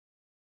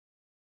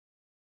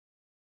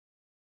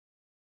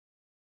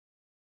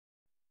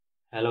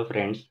Hello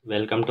friends,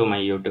 welcome to my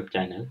YouTube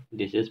channel.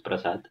 This is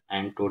Prasad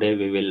and today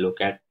we will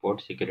look at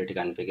port security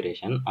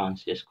configuration on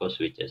Cisco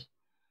switches.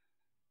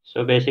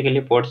 So basically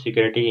port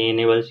security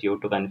enables you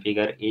to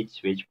configure each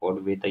switch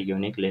port with a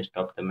unique list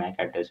of the MAC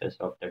addresses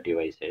of the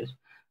devices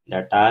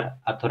that are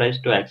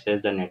authorized to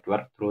access the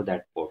network through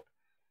that port.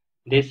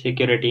 This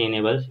security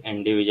enables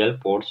individual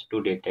ports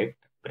to detect,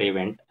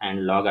 prevent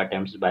and log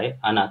attempts by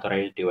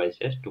unauthorized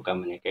devices to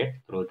communicate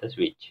through the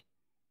switch.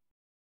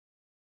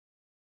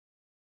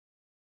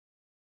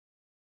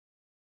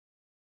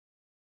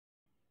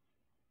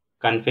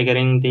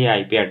 Configuring the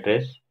IP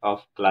address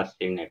of Class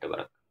C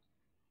network.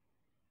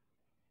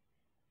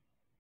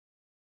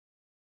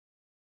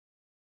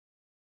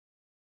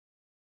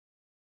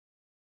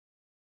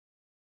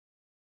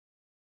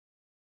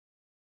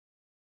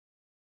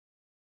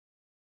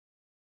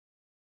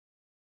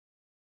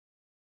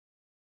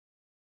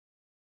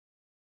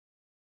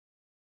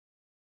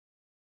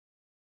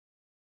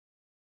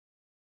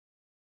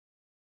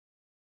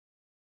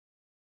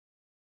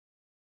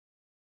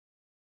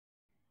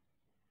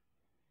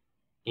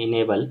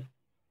 Enable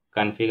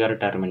configure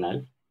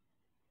terminal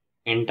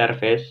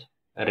interface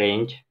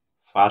range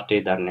fast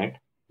Ethernet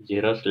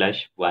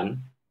 0/1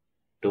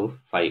 to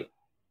 5.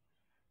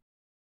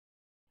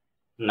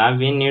 Now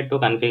we need to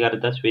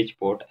configure the switch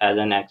port as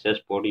an access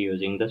port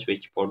using the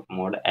switch port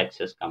mode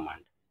access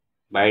command.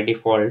 By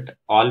default,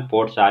 all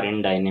ports are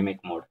in dynamic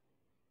mode.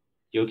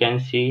 You can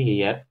see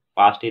here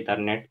fast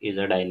Ethernet is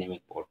a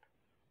dynamic port.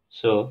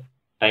 So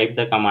type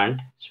the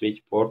command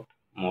switch port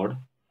mode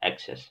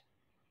access.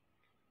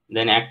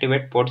 Then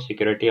activate port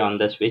security on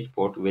the switch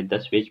port with the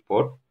switch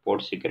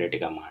port security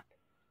command.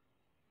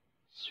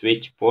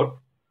 Switch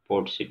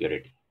port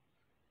security.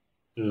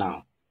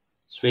 Now,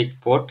 switch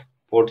port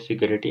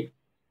security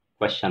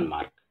question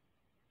mark.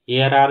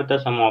 Here are the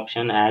some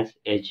option as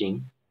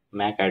edging,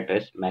 MAC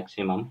address,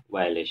 maximum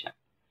violation.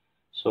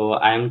 So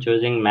I am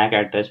choosing MAC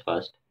address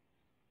first,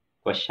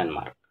 question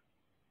mark.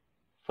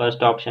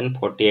 First option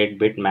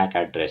 48-bit MAC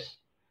address.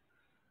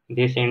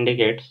 This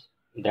indicates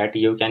that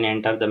you can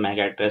enter the MAC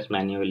address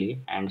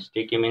manually, and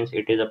sticky means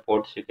it is a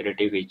port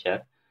security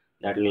feature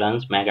that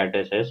learns MAC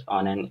addresses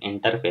on an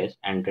interface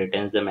and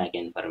retains the MAC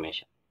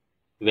information.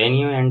 When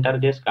you enter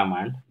this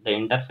command, the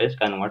interface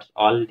converts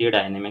all the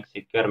dynamic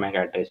secure MAC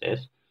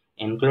addresses,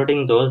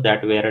 including those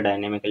that were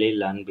dynamically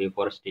learned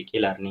before sticky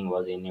learning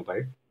was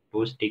enabled,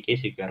 to sticky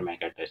secure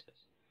MAC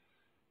addresses.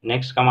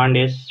 Next command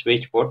is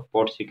switch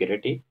port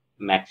security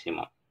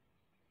maximum,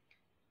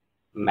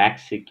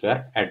 max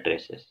secure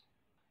addresses.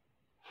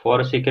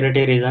 For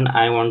security reason,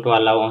 I want to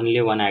allow only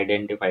one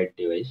identified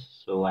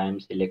device, so I am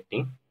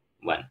selecting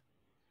one.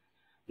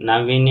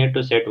 Now we need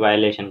to set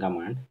violation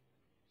command,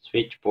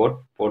 switch port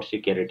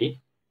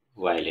security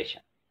violation.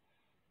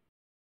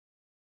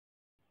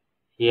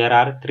 Here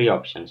are three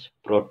options: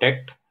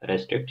 protect,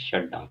 restrict,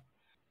 shutdown.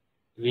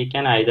 We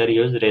can either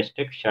use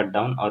restrict,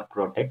 shutdown or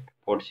protect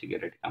port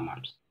security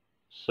commands.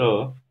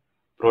 So,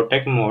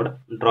 protect mode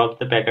drops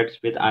the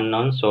packets with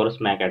unknown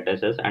source MAC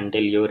addresses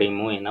until you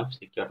remove enough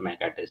secure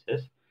MAC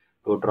addresses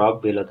to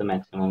drop below the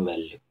maximum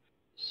value.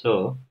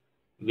 So,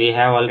 we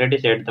have already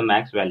set the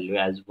max value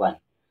as 1.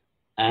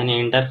 An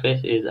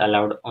interface is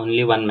allowed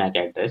only one MAC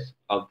address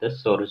of the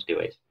source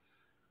device.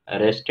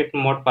 Restrict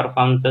mode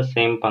performs the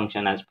same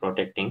function as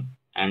protecting,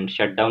 and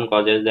shutdown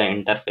causes the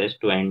interface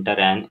to enter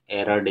an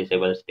error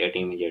disable state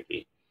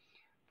immediately.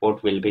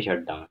 Port will be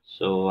shut down.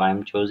 So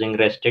I'm choosing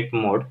restrict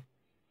mode,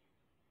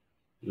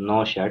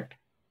 no shut,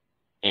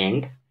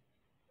 and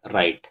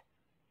write.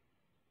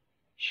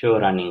 Show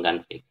running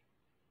config.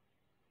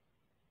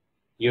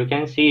 You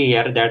can see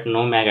here that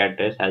no MAC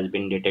address has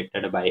been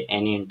detected by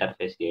any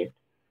interface yet.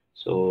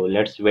 So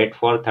let's wait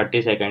for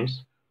 30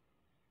 seconds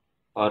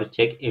or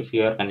check if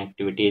your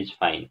connectivity is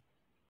fine.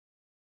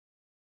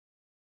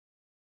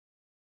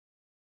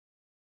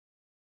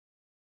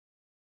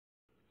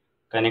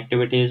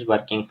 Connectivity is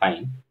working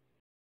fine.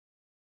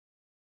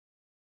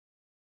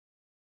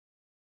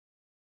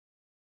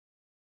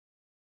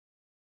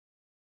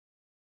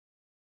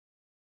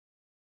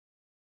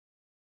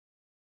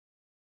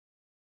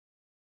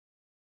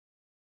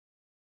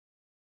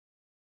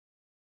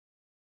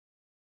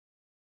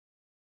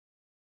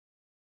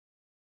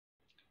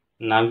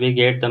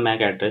 Navigate the MAC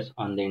address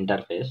on the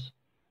interface.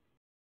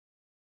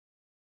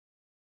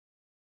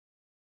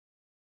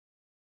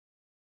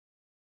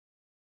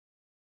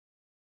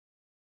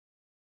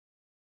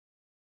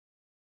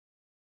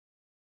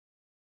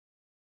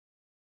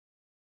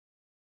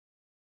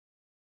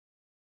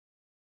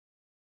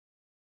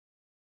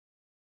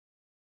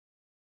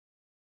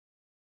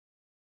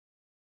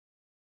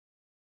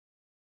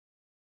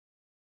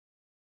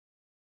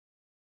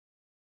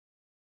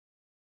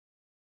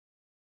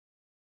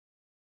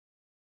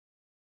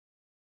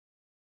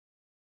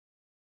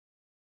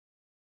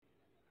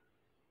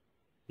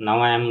 Now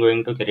I am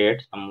going to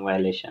create some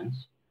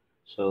violations.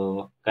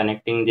 So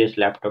connecting this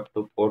laptop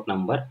to port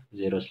number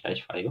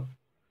 0/5.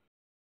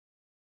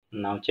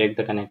 Now check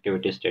the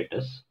connectivity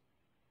status.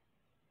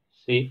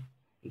 See,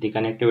 the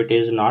connectivity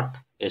is not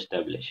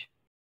established.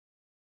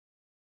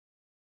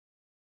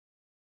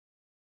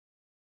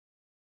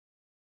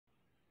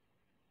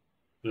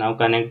 Now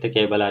connect the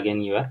cable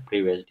again your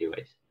previous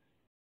device.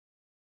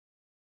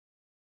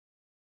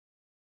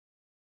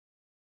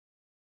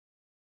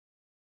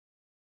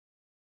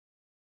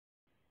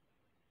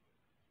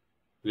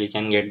 We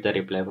can get the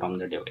reply from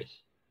the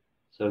device.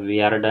 So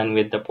we are done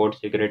with the port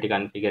security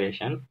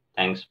configuration.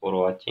 Thanks for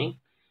watching.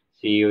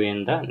 See you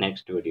in the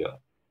next video.